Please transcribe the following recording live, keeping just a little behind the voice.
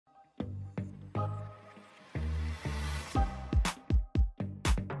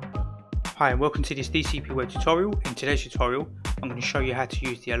Hi and welcome to this DCP web tutorial. In today's tutorial I'm going to show you how to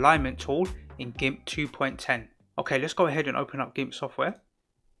use the alignment tool in GIMP 2.10. Okay, let's go ahead and open up GIMP software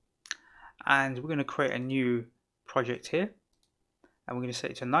and we're going to create a new project here and we're going to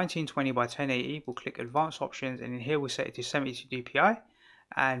set it to 1920 by 1080. We'll click advanced options and in here we'll set it to 72 dpi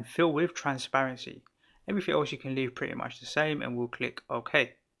and fill with transparency. Everything else you can leave pretty much the same and we'll click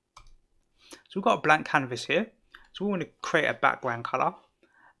OK. So we've got a blank canvas here, so we want to create a background color.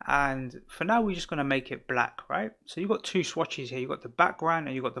 And for now we're just going to make it black, right? So you've got two swatches here, you've got the background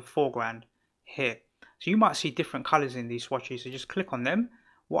and you've got the foreground here. So you might see different colors in these swatches, so just click on them.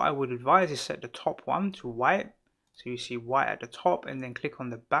 What I would advise is set the top one to white, so you see white at the top, and then click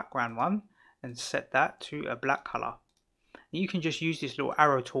on the background one and set that to a black color. And you can just use this little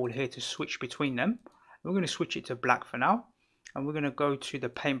arrow tool here to switch between them. We're going to switch it to black for now, and we're going to go to the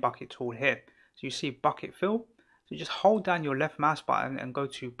paint bucket tool here. So you see bucket fill. So just hold down your left mouse button and go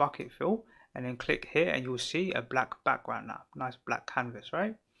to bucket fill and then click here and you'll see a black background now. Nice black canvas,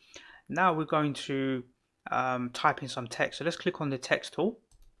 right? Now we're going to type in some text. So let's click on the text tool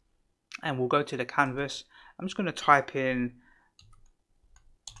and we'll go to the canvas. I'm just going to type in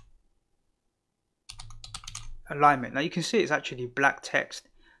alignment. Now you can see it's actually black text.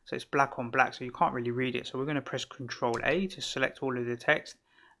 So it's black on black, so you can't really read it. So we're going to press Control A to select all of the text.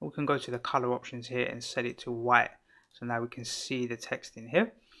 We can go to the color options here and set it to white. So now we can see the text in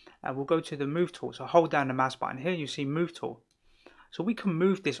here. And we'll go to the move tool. So hold down the mouse button here, you see move tool. So we can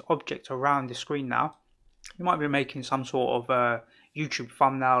move this object around the screen now. You might be making some sort of a YouTube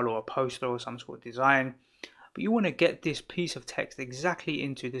thumbnail or a poster or some sort of design. But you want to get this piece of text exactly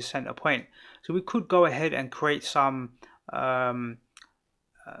into the center point. So we could go ahead and create some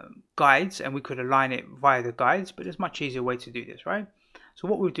guides and we could align it via the guides, but there's a much easier way to do this, right? So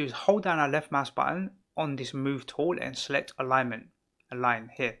what we'll do is hold down our left mouse button on this move tool and select alignment, align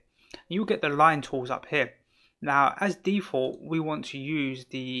here. You'll get the line tools up here. Now as default we want to use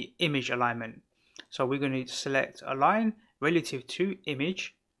the image alignment. So we're going to select align relative to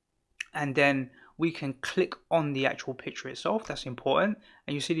image and then we can click on the actual picture itself. That's important.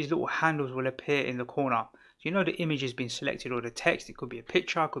 And you see these little handles will appear in the corner. So you know the image has been selected or the text. It could be a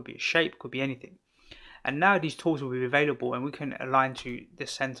picture, it could be a shape, it could be anything. And now these tools will be available and we can align to the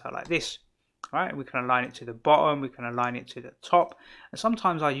center like this. Right? We can align it to the bottom, we can align it to the top. And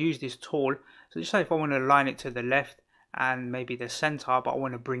sometimes I use this tool. So just say if I want to align it to the left and maybe the center, but I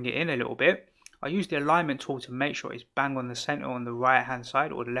want to bring it in a little bit. I use the alignment tool to make sure it's bang on the center on the right hand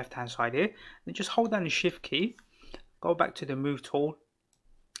side or the left hand side here. Then just hold down the shift key, go back to the move tool,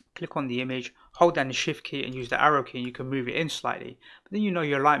 click on the image, hold down the shift key and use the arrow key and you can move it in slightly. But then you know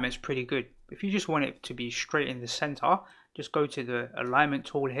your alignment is pretty good. If you just want it to be straight in the center, just go to the alignment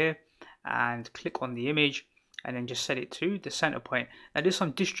tool here and click on the image and then just set it to the center point. Now there's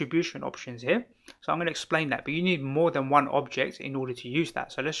some distribution options here, so I'm going to explain that, but you need more than one object in order to use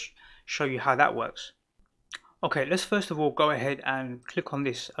that. So let's show you how that works. Okay, let's first of all go ahead and click on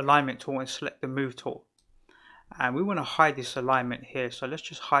this alignment tool and select the move tool. And we want to hide this alignment here, so let's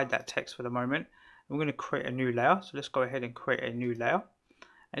just hide that text for the moment. We're going to create a new layer, so let's go ahead and create a new layer.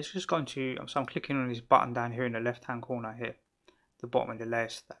 And it's just going to, so I'm clicking on this button down here in the left hand corner here, the bottom of the layer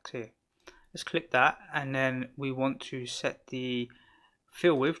stacks here. Let's click that and then we want to set the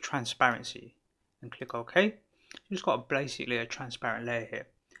fill with transparency and click OK. We've just got basically a transparent layer here.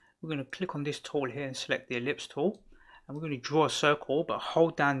 We're going to click on this tool here and select the ellipse tool and we're going to draw a circle, but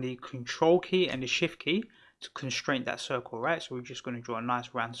hold down the control key and the shift key to constrain that circle, right? So we're just going to draw a nice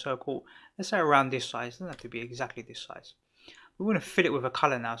round circle. Let's say around this size, it doesn't have to be exactly this size. We want to fill it with a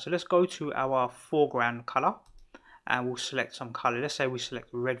color now, so let's go to our foreground color and we'll select some color. Let's say we select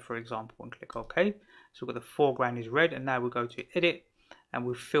red for example and click OK. So we've got the foreground is red and now we'll go to edit and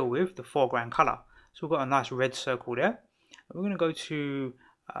we'll fill with the foreground color. So we've got a nice red circle there. And we're going to go to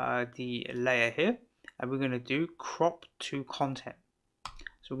the layer here and we're going to do crop to content.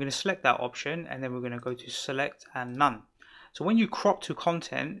 So we're going to select that option and then we're going to go to select and none. So when you crop to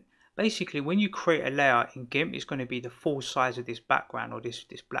content, basically when you create a layer in GIMP, it's going to be the full size of this background or this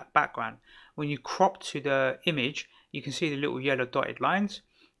black background. When you crop to the image, you can see the little yellow dotted lines.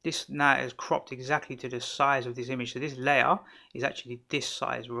 This now is cropped exactly to the size of this image. So this layer is actually this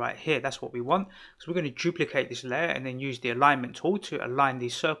size right here. That's what we want. So we're going to duplicate this layer and then use the alignment tool to align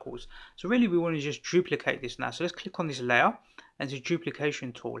these circles. So really we want to just duplicate this now. So let's click on this layer and the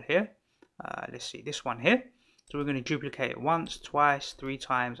duplication tool here. Let's see this one here. So we're going to duplicate it once, twice, 3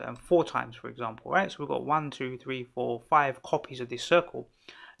 times and 4 times for example, right? So we've got 1, 2, 3, 4, 5 copies of this circle.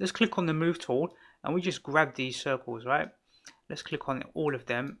 Let's click on the move tool and we just grab these circles, right? Let's click on all of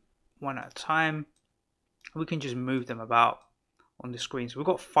them one at a time. We can just move them about on the screen. So we've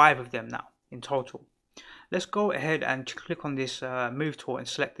got 5 of them now in total. Let's go ahead and click on this move tool and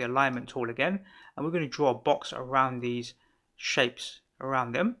select the alignment tool again, and we're going to draw a box around these shapes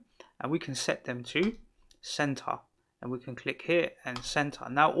around them, and we can set them to center, and we can click here and center.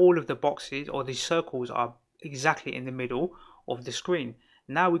 Now all of the boxes or these circles are exactly in the middle of the screen.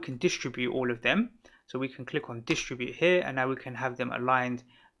 Now we can distribute all of them, so we can click on distribute here, and now we can have them aligned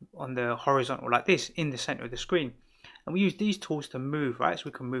on the horizontal like this in the center of the screen. And we use these tools to move, right? So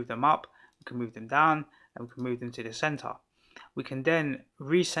we can move them up, we can move them down, and we can move them to the center. We can then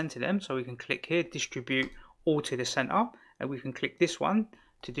recenter them, so we can click here, distribute all to the center, and we can click this one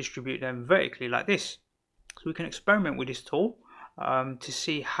to distribute them vertically like this. So we can experiment with this tool to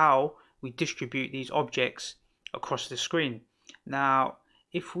see how we distribute these objects across the screen. Now,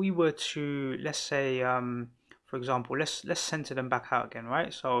 if we were to, let's say, for example, let's center them back out again,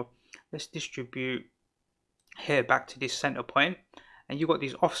 right? So let's distribute here back to this center point, and you've got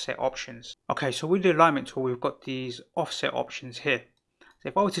these offset options. Okay, so with the alignment tool, we've got these offset options here. So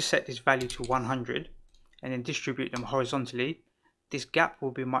if I were to set this value to 100 and then distribute them horizontally, this gap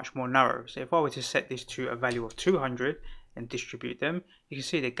will be much more narrow. So if I were to set this to a value of 200 and distribute them, you can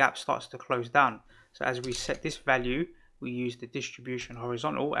see the gap starts to close down. So as we set this value, we use the distribution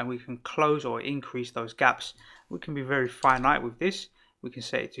horizontal, and we can close or increase those gaps. We can be very finite with this. We can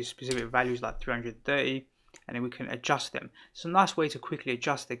set it to specific values like 330, and then we can adjust them. It's a nice way to quickly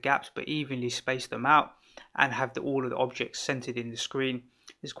adjust the gaps but evenly space them out and have all of the objects centered in the screen.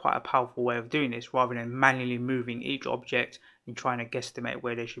 It's quite a powerful way of doing this rather than manually moving each object and trying to guesstimate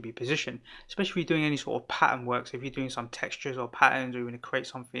where they should be positioned, especially if you're doing any sort of pattern work. So if you're doing some textures or patterns, or you want to create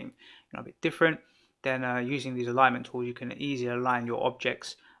something a bit different, then using these alignment tools you can easily align your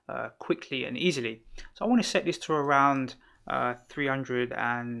objects quickly and easily. So I want to set this to around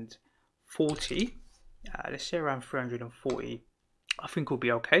 340. Let's say around 340, I think will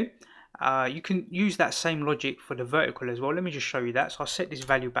be okay. You can use that same logic for the vertical as well. Let me just show you that. So I'll set this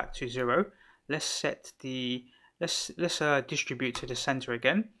value back to 0. Let's set the let's distribute to the center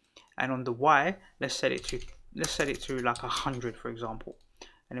again, and on the Y let's set it to like 100 for example,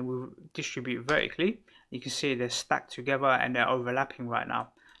 and then we'll distribute vertically. You can see they're stacked together and they're overlapping right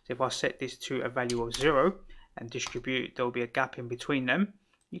now. So if I set this to a value of 0 and distribute, there will be a gap in between them.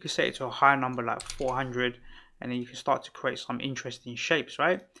 You can set it to a higher number like 400, and then you can start to create some interesting shapes,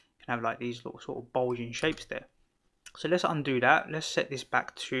 right? You can have like these little sort of bulging shapes there. So let's undo that. Let's set this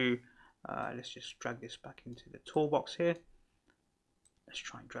back to, let's just drag this back into the toolbox here. Let's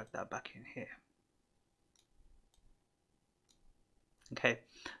try and drag that back in here. Okay,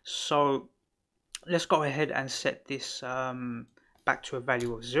 so let's go ahead and set this back to a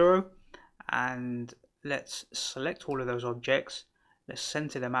value of 0, and let's select all of those objects. Let's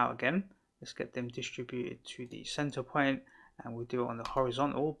center them out again. Let's get them distributed to the center point, and we'll do it on the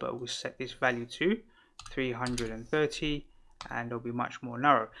horizontal, but we'll set this value to 330, and it'll be much more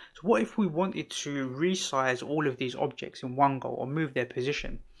narrow. So what if we wanted to resize all of these objects in one go or move their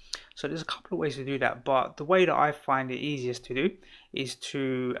position? So there's a couple of ways to do that, but the way that I find it easiest to do is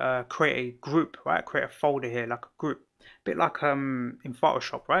to create a group, right? Create a folder here, like a group, a bit like in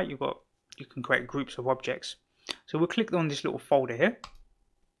Photoshop, right? You can create groups of objects. So we'll click on this little folder here,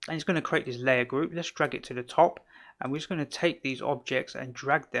 and it's going to create this layer group. Let's drag it to the top, and we're just going to take these objects and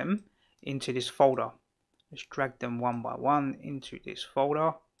drag them into this folder. Let's drag them one by one into this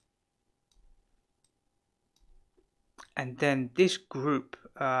folder. And then this group,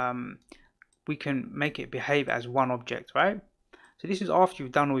 we can make it behave as one object, right? So this is after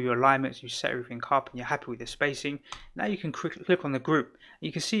you've done all your alignments, you've set everything up, and you're happy with the spacing. Now you can click on the group.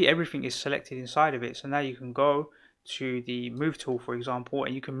 You can see everything is selected inside of it. So now you can go to the move tool, for example,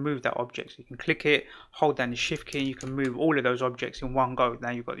 and you can move that object. So you can click it, hold down the shift key, and you can move all of those objects in one go. Now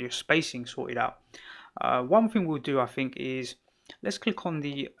you've got your spacing sorted out. One thing we'll do, I think, is let's click on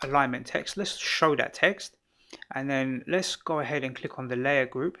the alignment text. Let's show that text, and then let's go ahead and click on the layer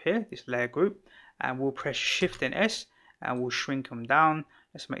group here, this layer group, and we'll press Shift and S, and we'll shrink them down.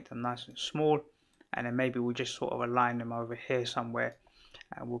 Let's make them nice and small, and then maybe we'll just sort of align them over here somewhere,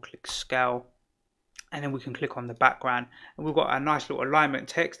 and we'll click Scale, and then we can click on the background, and we've got our nice little alignment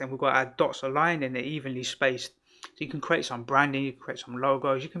text, and we've got our dots aligned and they're evenly spaced. So you can create some branding, you can create some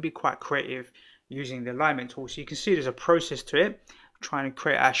logos, you can be quite creative using the alignment tool. So you can see there's a process to it. We're trying to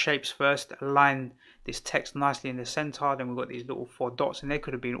create our shapes first, align this text nicely in the center, then we've got these little 4 dots, and they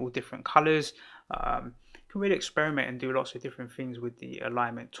could have been all different colors. You can really experiment and do lots of different things with the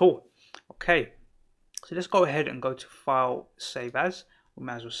alignment tool. Okay, so let's go ahead and go to File, Save As. We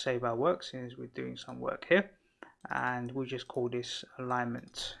might as well save our work since we're doing some work here, and we'll just call this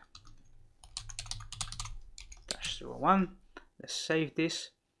alignment -01. Let's save this.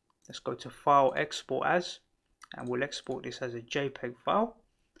 Let's go to File, Export As, and we'll export this as a JPEG file.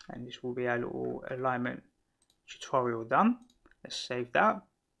 And this will be our little alignment tutorial done. Let's save that.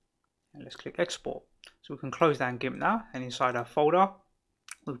 And let's click Export. So we can close down GIMP now, and inside our folder,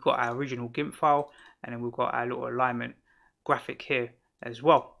 we've got our original GIMP file, and then we've got our little alignment graphic here as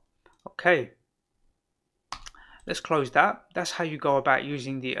well. Okay, let's close that. That's how you go about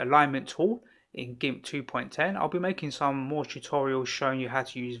using the alignment tool in GIMP 2.10. I'll be making some more tutorials showing you how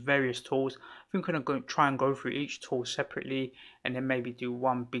to use various tools. I think I'm going to try and go through each tool separately, and then maybe do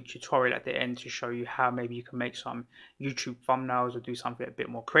one big tutorial at the end to show you how maybe you can make some YouTube thumbnails or do something a bit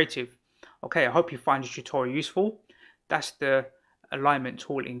more creative. Okay, I hope you find this tutorial useful. That's the alignment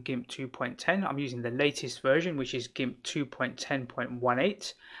tool in GIMP 2.10. I'm using the latest version, which is GIMP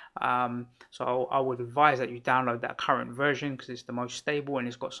 2.10.18. So I would advise that you download that current version because it's the most stable and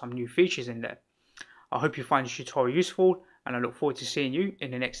it's got some new features in there. I hope you find this tutorial useful, and I look forward to seeing you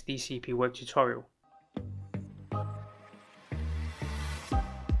in the next DCP web tutorial.